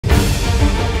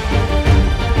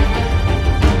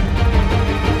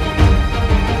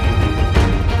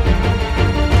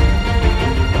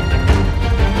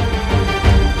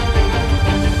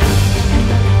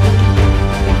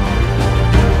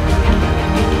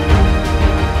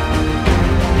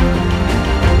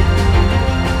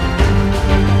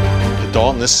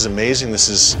this is amazing.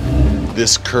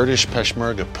 This Kurdish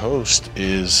Peshmerga post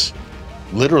is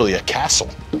literally a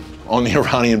castle on the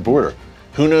Iranian border.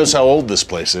 Who knows how old this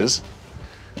place is?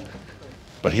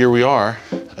 But here we are,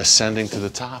 ascending to the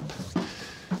top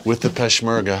with the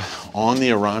Peshmerga on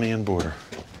the Iranian border.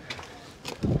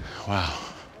 Wow.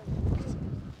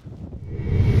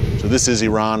 So this is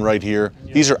Iran right here.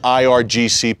 These are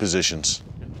IRGC positions.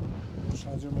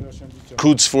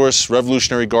 Quds Force,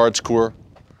 Revolutionary Guards Corps.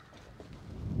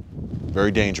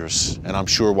 Very dangerous, and I'm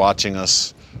sure watching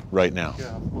us right now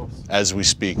as we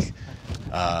speak.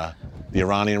 The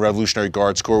Iranian Revolutionary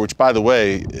Guards Corps, which, by the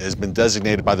way, has been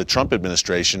designated by the Trump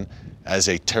administration as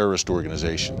a terrorist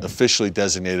organization, officially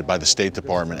designated by the State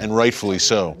Department, and rightfully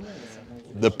so.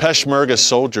 The Peshmerga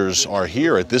soldiers are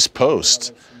here at this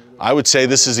post. I would say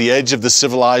this is the edge of the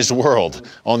civilized world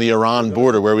on the Iran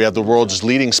border, where we have the world's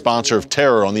leading sponsor of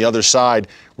terror on the other side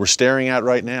we're staring at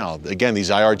right now. Again, these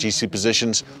IRGC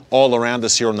positions all around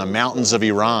us here on the mountains of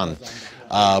Iran.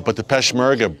 But the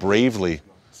Peshmerga bravely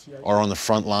are on the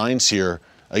front lines here.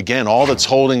 Again, all that's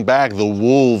holding back the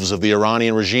wolves of the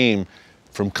Iranian regime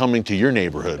from coming to your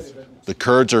neighborhood. The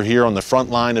Kurds are here on the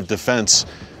front line of defense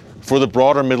for the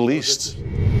broader Middle East.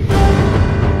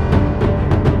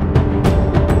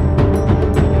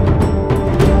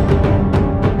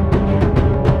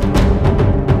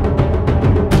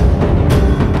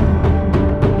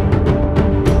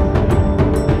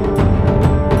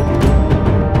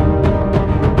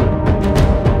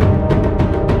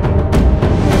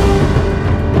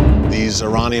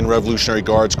 Iranian Revolutionary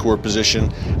Guards Corps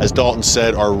position, as Dalton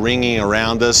said, are ringing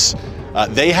around us.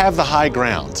 They have the high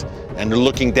ground, and they're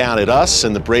looking down at us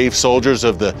and the brave soldiers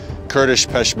of the Kurdish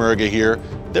Peshmerga here.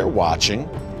 They're watching,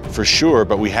 for sure,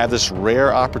 but we have this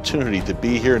rare opportunity to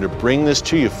be here and to bring this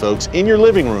to you folks in your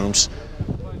living rooms.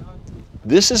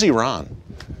 This is Iran.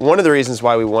 One of the reasons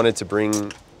why we wanted to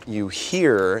bring you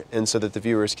here and so that the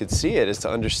viewers could see it is to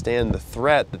understand the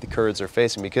threat that the Kurds are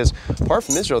facing, because apart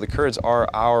from Israel, the Kurds are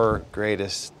our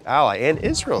greatest ally and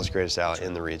Israel's greatest ally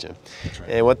in the region. Right.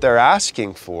 And what they're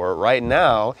asking for right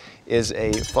now is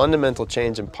a fundamental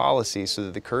change in policy so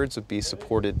that the Kurds would be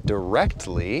supported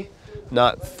directly,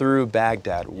 not through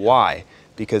Baghdad. Why?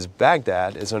 Because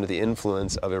Baghdad is under the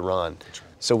influence of Iran.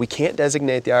 So we can't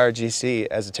designate the IRGC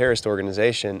as a terrorist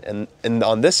organization and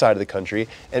on this side of the country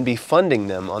and be funding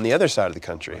them on the other side of the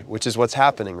country, which is what's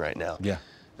happening right now. Yeah.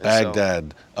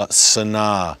 Baghdad,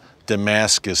 Sana'a,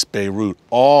 Damascus, Beirut,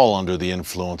 all under the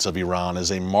influence of Iran as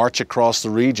they march across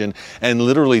the region. And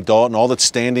literally, Dalton, all that's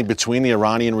standing between the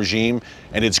Iranian regime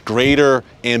and its greater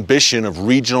ambition of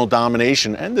regional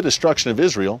domination and the destruction of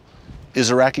Israel is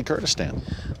Iraqi Kurdistan.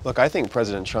 Look, I think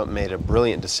President Trump made a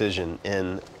brilliant decision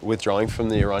in withdrawing from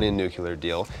the Iranian nuclear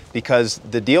deal, because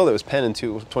the deal that was penned in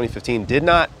 2015 did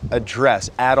not address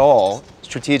at all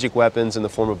strategic weapons in the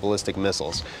form of ballistic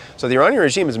missiles. So the Iranian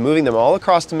regime is moving them all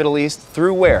across the Middle East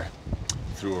through where?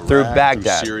 Through Iraq, through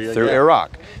Baghdad, through Syria, through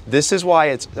Iraq. This is why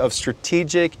it's of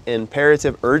strategic,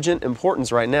 imperative, urgent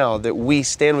importance right now that we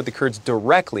stand with the Kurds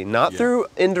directly, not through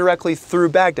indirectly through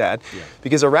Baghdad,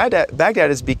 because Baghdad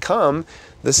has become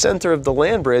the center of the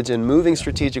land bridge and moving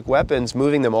strategic weapons,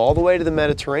 moving them all the way to the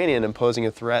Mediterranean and posing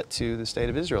a threat to the state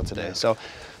of Israel today. So,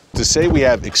 to say we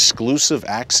have exclusive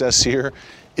access here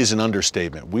is an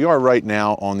understatement. We are right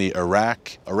now on the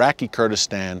Iraqi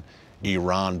Kurdistan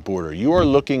Iran border. You are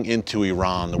looking into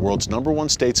Iran, the world's #1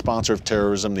 state sponsor of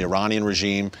terrorism. The Iranian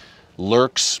regime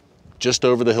lurks just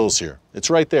over the hills here.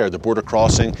 It's right there, the border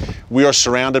crossing. We are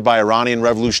surrounded by Iranian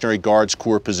Revolutionary Guards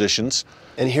Corps positions.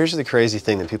 And here's the crazy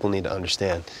thing that people need to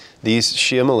understand. These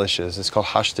Shia militias, it's called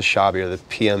Hashd al-Shaabi, or the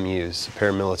PMUs,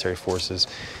 paramilitary forces.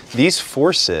 These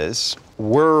forces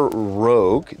were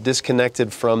rogue,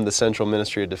 disconnected from the Central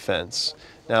Ministry of Defense.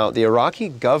 Now, the Iraqi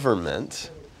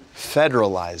government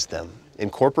federalized them,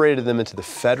 incorporated them into the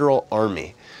federal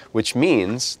army, which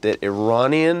means that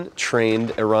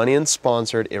Iranian-trained,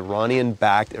 Iranian-sponsored,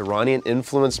 Iranian-backed,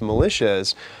 Iranian-influenced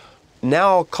militias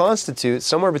now constitute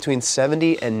somewhere between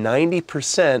 70 and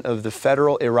 90% of the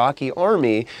federal Iraqi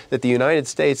army that the United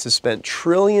States has spent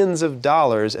trillions of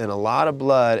dollars and a lot of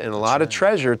blood and a lot of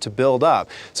treasure to build up.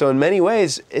 So in many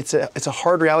ways, it's a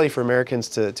hard reality for Americans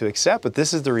to accept, but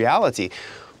this is the reality.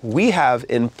 We have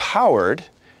empowered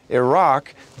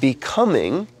Iraq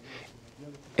becoming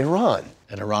Iran.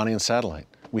 An Iranian satellite.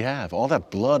 We have all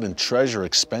that blood and treasure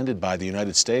expended by the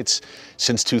United States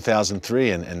since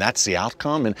 2003, and that's the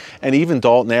outcome. And even,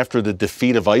 Dalton, after the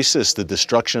defeat of ISIS, the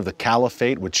destruction of the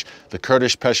caliphate, which the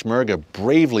Kurdish Peshmerga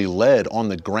bravely led on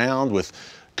the ground with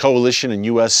coalition and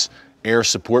U.S. air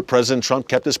support, President Trump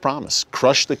kept his promise,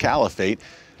 crushed the caliphate.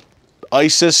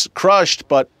 ISIS crushed,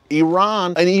 but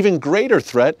Iran, an even greater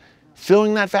threat,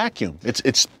 filling that vacuum.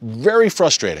 It's very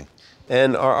frustrating.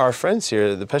 And our friends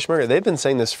here, the Peshmerga, they've been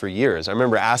saying this for years. I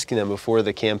remember asking them before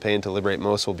the campaign to liberate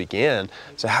Mosul began,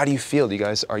 so how do you feel? Do you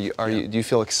guys, do you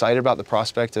feel excited about the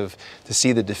prospect to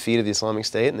see the defeat of the Islamic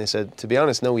State? And they said, to be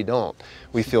honest, no, we don't.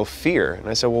 We feel fear. And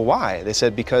I said, well, why? They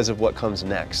said, because of what comes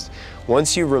next.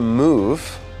 Once you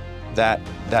remove that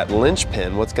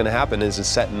linchpin, what's going to happen is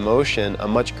set in motion a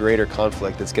much greater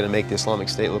conflict that's going to make the Islamic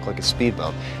State look like a speed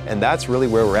bump. And that's really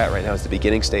where we're at right now, is the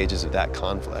beginning stages of that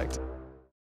conflict.